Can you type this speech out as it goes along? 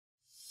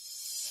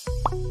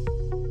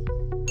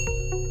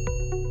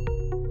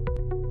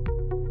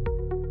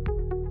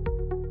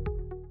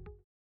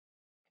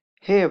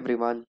Hey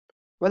everyone,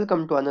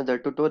 welcome to another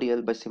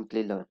tutorial by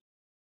Simplilearn.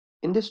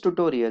 In this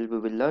tutorial, we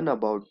will learn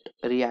about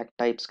React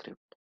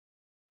TypeScript.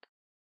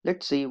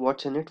 Let's see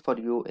what's in it for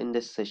you in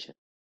this session.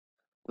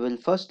 We will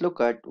first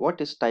look at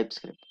what is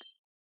TypeScript.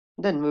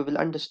 Then we will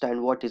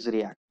understand what is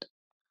React.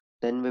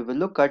 Then we will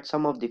look at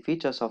some of the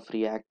features of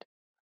React,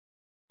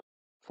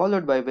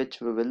 followed by which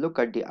we will look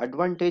at the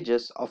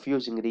advantages of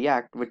using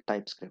React with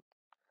TypeScript.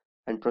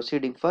 And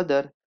proceeding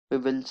further, we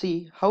will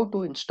see how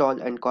to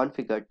install and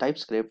configure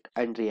TypeScript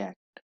and React.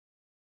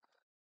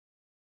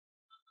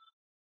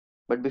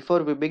 But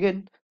before we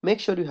begin, make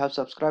sure you have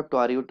subscribed to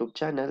our YouTube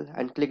channel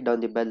and clicked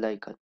on the bell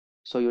icon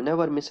so you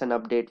never miss an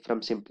update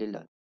from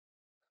Simplilearn.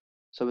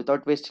 So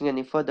without wasting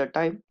any further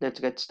time,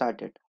 let's get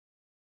started.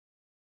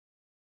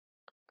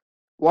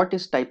 What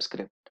is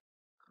TypeScript?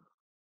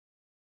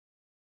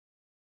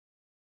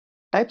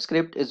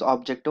 TypeScript is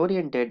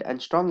object-oriented and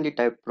strongly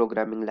typed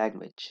programming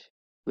language,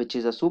 which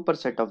is a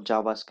superset of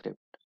JavaScript.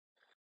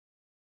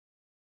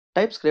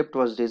 TypeScript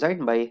was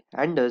designed by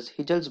Anders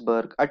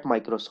Hijelsberg at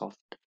Microsoft.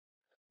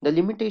 The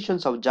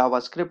limitations of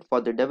JavaScript for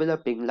the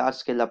developing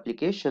large-scale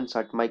applications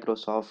at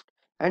Microsoft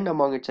and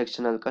among its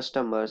external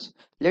customers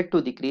led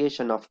to the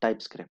creation of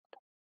TypeScript.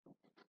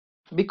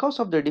 Because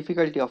of the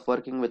difficulty of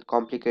working with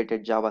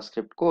complicated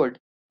JavaScript code,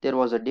 there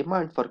was a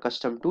demand for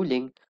custom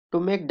tooling to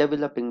make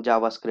developing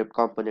JavaScript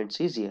components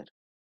easier.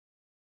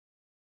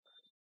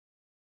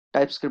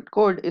 TypeScript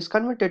code is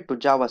converted to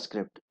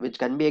JavaScript, which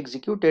can be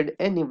executed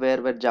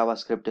anywhere where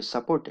JavaScript is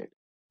supported,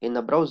 in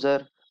a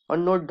browser,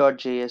 on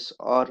Node.js,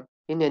 or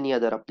in any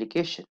other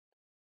application.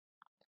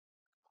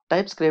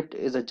 TypeScript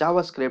is a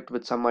JavaScript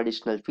with some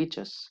additional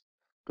features.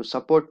 To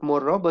support more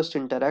robust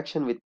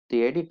interaction with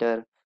the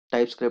editor,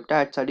 TypeScript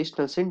adds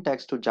additional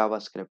syntax to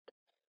JavaScript.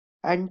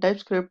 And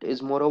TypeScript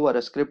is moreover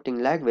a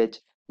scripting language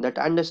that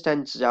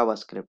understands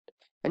JavaScript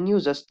and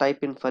uses type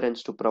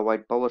inference to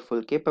provide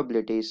powerful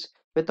capabilities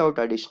without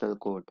additional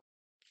code.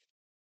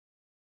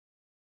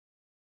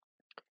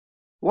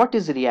 What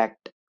is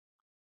React?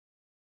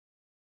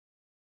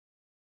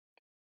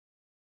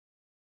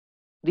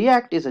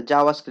 React is a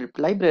JavaScript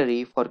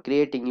library for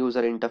creating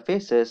user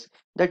interfaces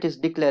that is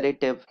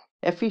declarative,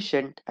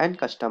 efficient, and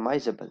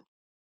customizable.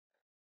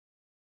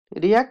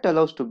 React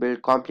allows to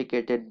build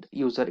complicated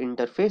user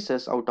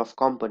interfaces out of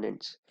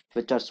components,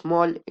 which are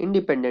small,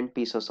 independent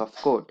pieces of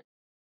code.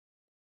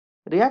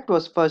 React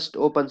was first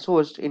open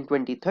sourced in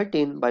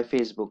 2013 by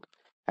Facebook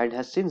and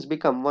has since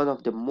become one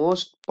of the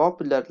most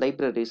popular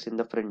libraries in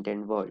the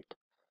front-end world.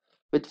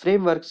 With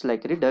frameworks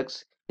like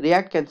Redux,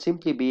 React can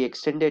simply be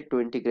extended to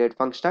integrate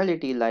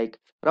functionality like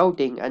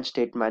routing and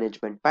state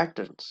management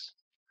patterns.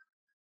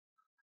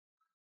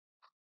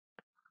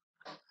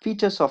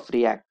 Features of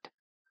React.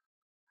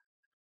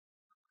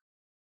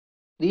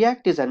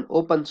 React is an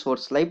open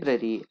source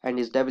library and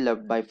is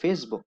developed by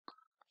Facebook.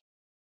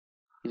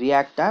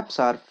 React apps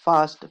are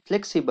fast,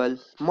 flexible,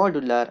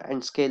 modular,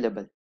 and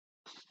scalable.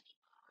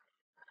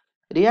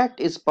 React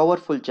is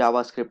powerful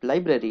JavaScript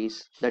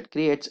libraries that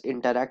creates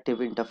interactive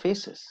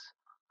interfaces.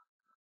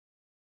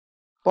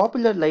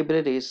 Popular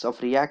libraries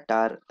of React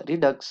are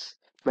Redux,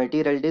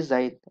 Material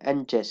Design,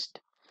 and Jest.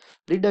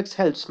 Redux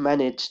helps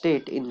manage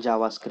state in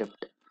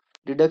JavaScript.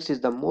 Redux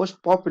is the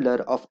most popular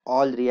of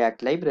all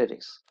React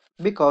libraries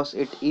because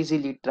it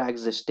easily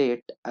tracks the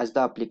state as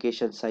the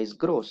application size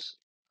grows.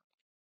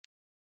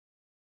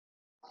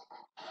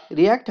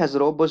 React has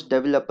robust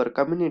developer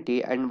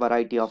community and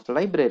variety of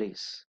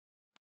libraries.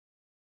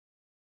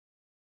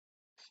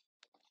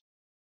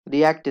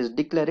 React is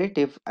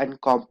declarative and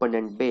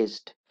component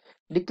based.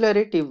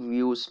 Declarative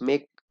views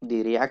make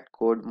the React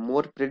code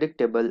more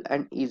predictable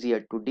and easier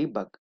to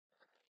debug.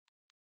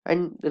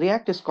 And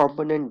React is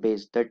component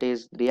based, that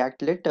is,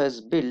 React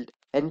lets build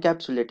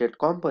encapsulated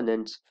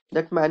components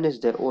that manage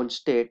their own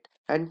state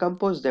and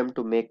compose them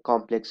to make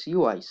complex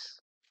UIs.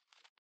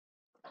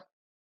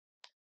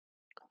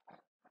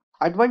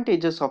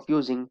 Advantages of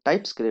using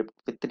TypeScript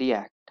with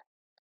React.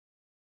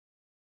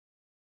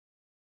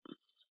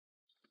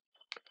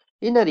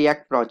 In a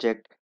React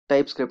project,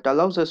 TypeScript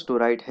allows us to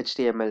write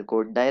HTML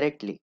code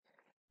directly.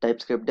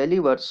 TypeScript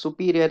delivers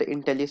superior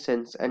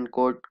intelligence and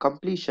code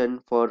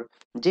completion for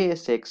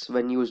JSX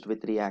when used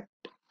with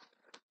React.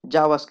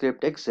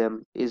 JavaScript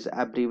exam is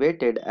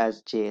abbreviated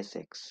as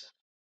JSX.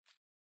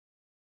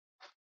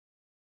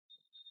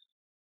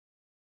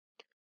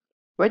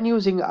 When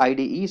using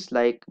IDEs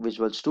like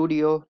Visual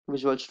Studio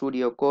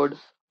Code,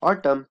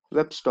 Autumn,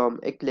 WebStorm,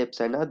 Eclipse,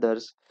 and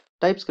others,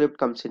 TypeScript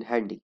comes in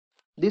handy.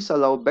 This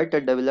allows better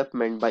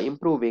development by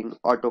improving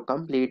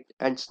autocomplete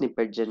and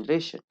snippet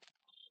generation.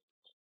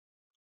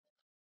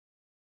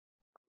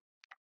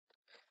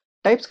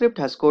 TypeScript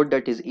has code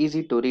that is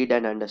easy to read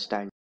and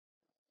understand.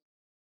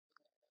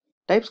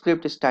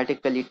 TypeScript is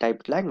statically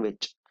typed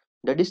language.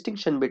 The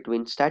distinction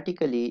between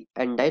statically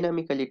and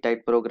dynamically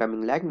typed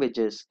programming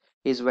languages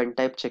is when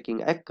type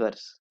checking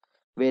occurs.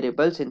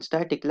 Variables in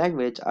static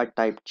language are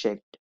type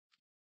checked.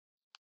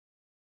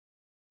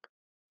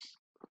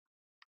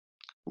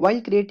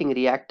 While creating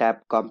React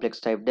app, complex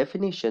type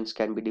definitions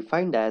can be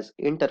defined as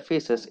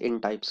interfaces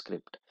in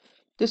TypeScript.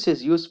 This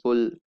is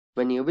useful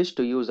when you wish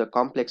to use a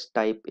complex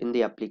type in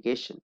the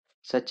application,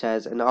 such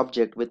as an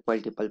object with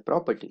multiple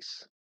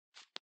properties.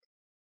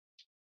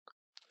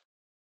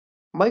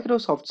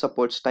 Microsoft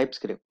supports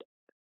TypeScript,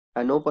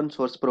 an open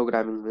source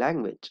programming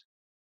language.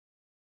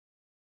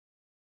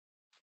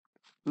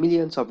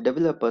 Millions of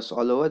developers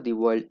all over the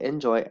world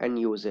enjoy and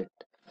use it.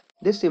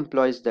 This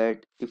implies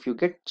that if you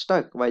get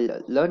stuck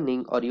while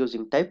learning or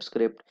using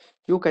TypeScript,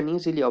 you can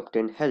easily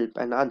obtain help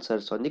and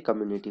answers on the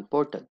community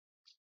portal.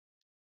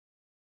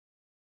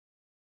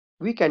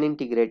 We can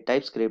integrate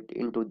TypeScript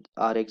into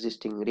our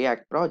existing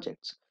React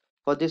projects.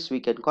 For this, we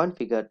can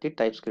configure the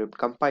TypeScript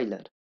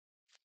compiler.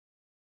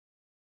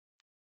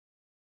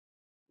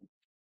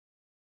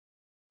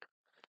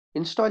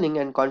 Installing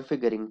and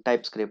configuring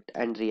TypeScript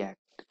and React.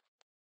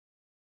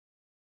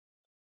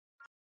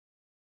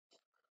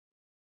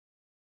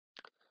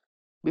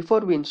 Before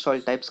we install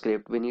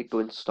TypeScript, we need to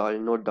install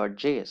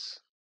node.js.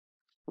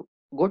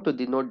 Go to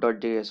the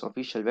node.js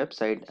official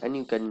website and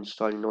you can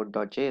install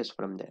node.js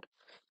from there.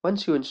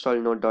 Once you install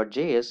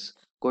node.js,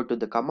 go to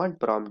the command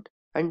prompt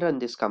and run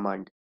this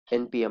command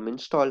npm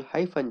install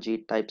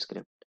 -g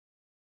TypeScript.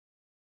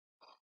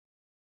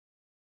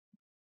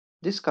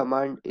 This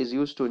command is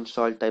used to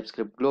install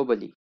TypeScript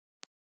globally.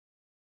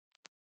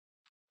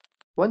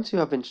 Once you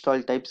have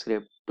installed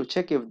TypeScript, to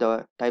check if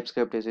the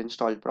TypeScript is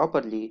installed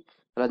properly,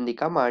 run the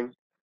command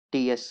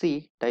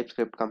tsc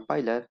TypeScript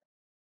compiler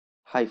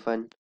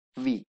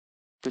 -v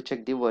to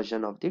check the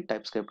version of the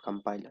TypeScript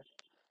compiler.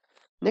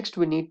 Next,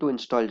 we need to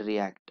install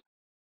React.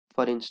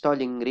 For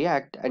installing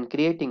React and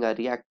creating a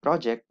React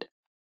project,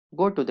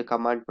 go to the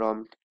command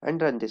prompt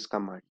and run this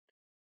command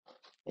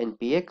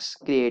npx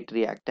create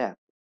React app.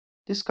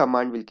 This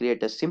command will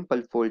create a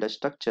simple folder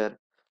structure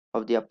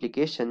of the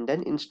application,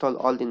 then install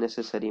all the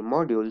necessary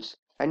modules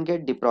and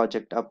get the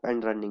project up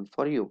and running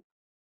for you.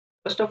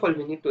 First of all,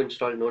 we need to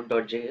install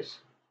node.js.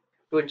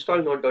 To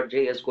install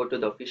node.js, go to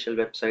the official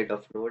website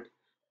of Node,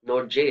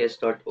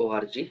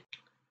 nodejs.org.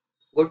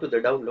 Go to the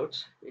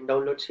downloads. In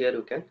downloads here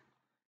you can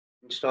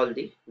install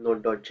the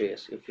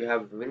node.js. If you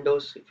have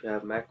Windows, if you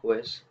have Mac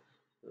OS,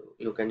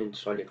 you can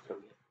install it from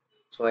here.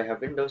 So I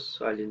have Windows,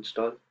 so I'll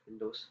install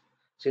Windows.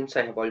 Since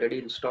I have already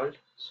installed,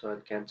 so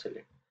I'll cancel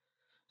it.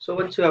 So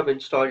once you have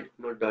installed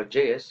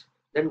node.js,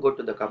 then go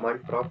to the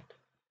command prompt.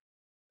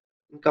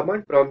 In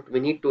command prompt, we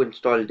need to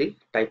install the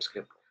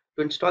TypeScript.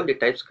 To install the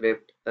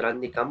TypeScript,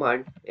 run the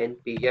command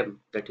npm,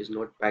 that is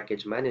Node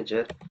Package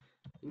Manager,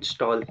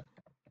 install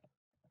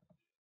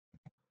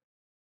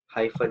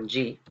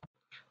 -g.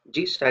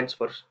 G stands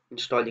for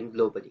installing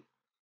globally,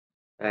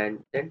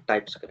 and then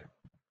TypeScript.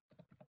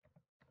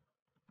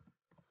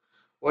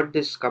 What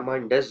this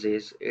command does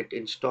is it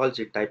installs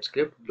the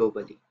TypeScript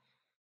globally.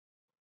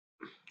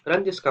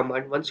 Run this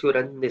command. Once you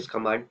run this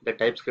command, the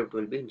TypeScript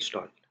will be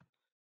installed.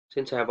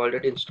 Since I have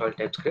already installed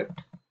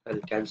TypeScript,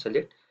 I'll cancel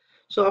it.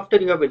 So after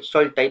you have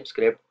installed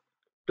TypeScript,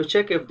 to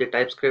check if the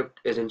TypeScript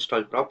is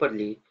installed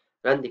properly,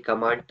 run the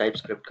command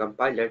TypeScript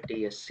compiler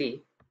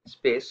tsc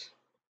space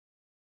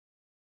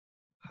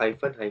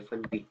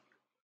 -v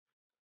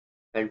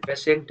and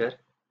press enter,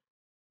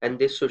 and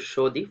this should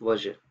show the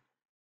version.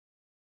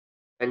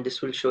 And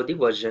this will show the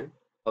version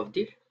of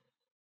the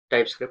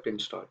TypeScript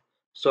installed.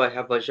 So I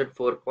have version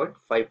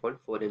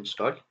 4.5.4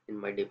 installed in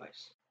my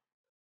device.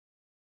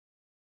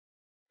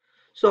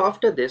 So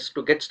after this,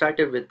 to get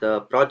started with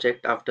the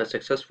project after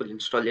successful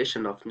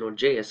installation of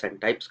Node.js and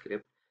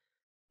TypeScript,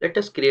 let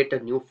us create a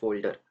new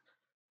folder.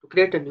 To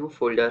create a new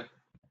folder,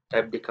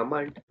 type the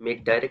command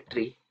make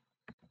directory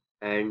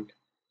and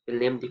we'll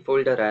name the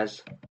folder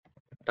as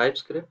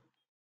TypeScript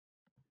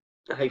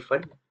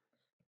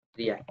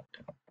React.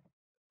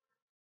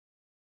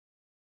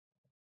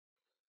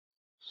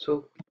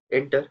 So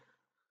enter.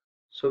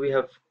 So we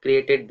have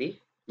created the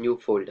new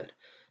folder.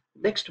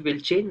 Next, we'll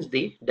change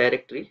the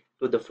directory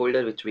to the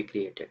folder which we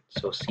created.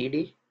 So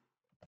cd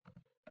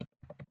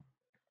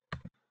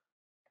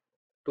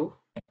to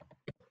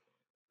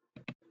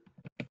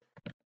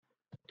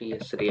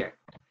ts react.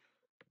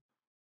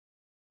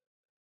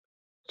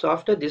 So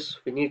after this,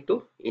 we need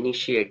to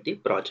initiate the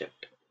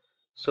project.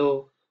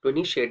 So to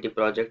initiate the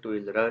project, we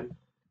will run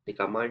the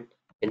command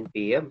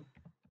npm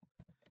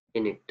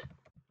init.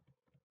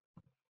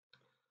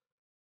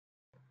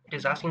 It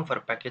is asking for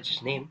a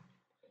package name.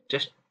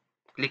 Just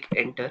click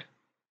enter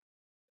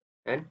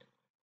and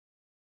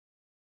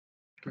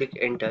click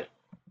enter.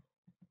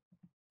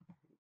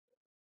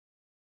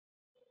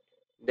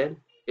 Then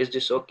is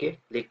this okay?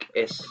 Click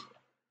yes.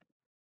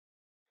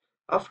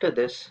 After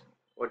this,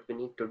 what we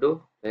need to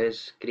do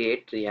is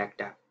create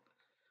React app.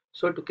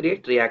 So to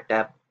create React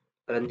app,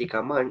 run the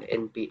command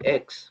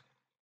npx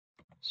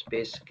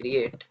space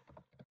create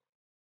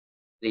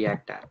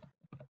React app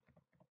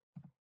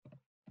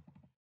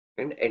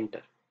and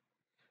enter.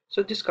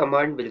 So this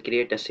command will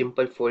create a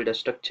simple folder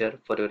structure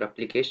for your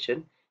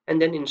application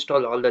and then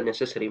install all the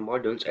necessary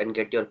modules and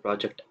get your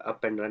project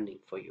up and running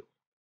for you.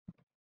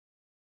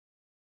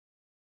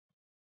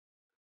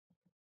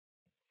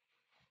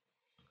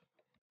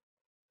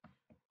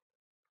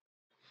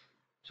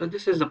 So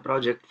this is the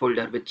project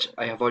folder which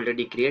I have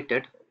already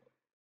created.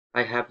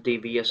 I have the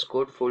VS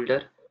Code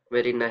folder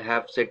wherein I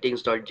have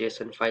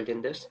settings.json file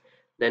in this.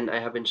 Then I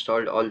have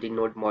installed all the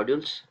node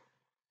modules.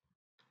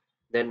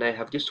 Then I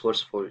have the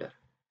source folder.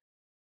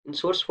 In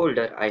source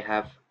folder I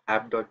have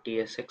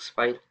app.tsx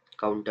file,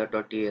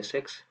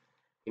 counter.tsx,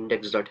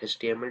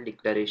 index.html,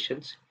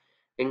 declarations,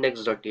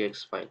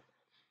 index.txt file.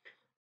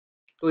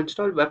 To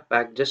install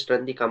webpack, just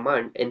run the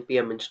command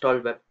npm install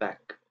webpack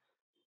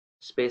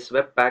space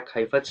webpack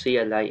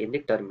 -cli in the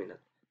terminal.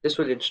 This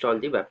will install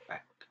the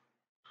webpack.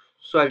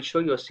 So I'll show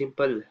you a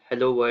simple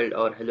hello world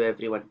or hello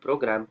everyone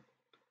program.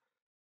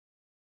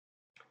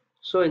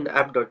 So in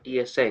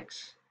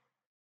app.tsx,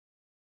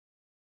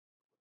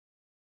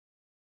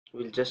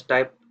 we'll just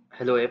type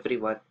hello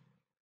everyone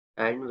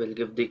and we'll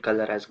give the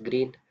color as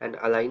green and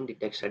align the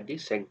text at the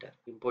center.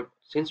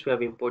 Since we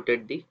have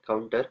imported the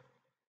counter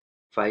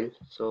file,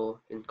 so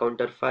in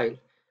counter file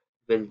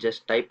we'll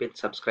just type in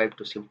subscribe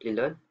to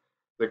Simplilearn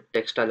with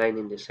text align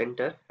in the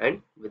center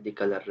and with the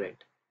color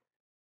red.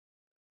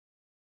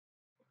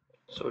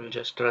 So we'll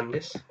just run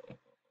this,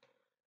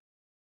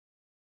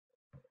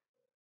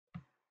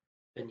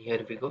 and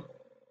here we go.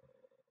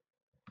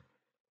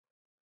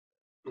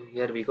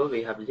 Here we go,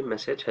 we have the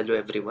message hello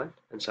everyone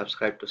and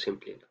subscribe to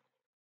Simplilearn.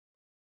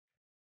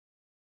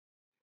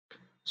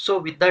 So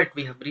with that,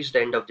 we have reached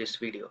the end of this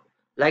video.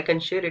 Like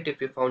and share it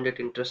if you found it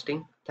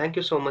interesting. Thank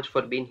you so much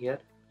for being here.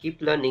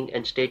 Keep learning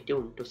and stay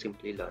tuned to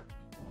Simplilearn.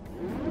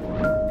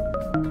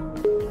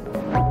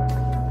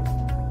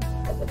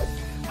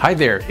 Hi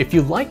there, if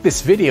you like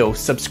this video,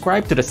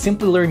 subscribe to the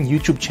Simplilearn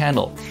YouTube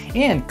channel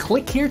and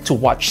click here to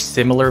watch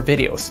similar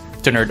videos.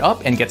 To nerd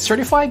up and get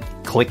certified,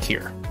 click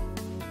here.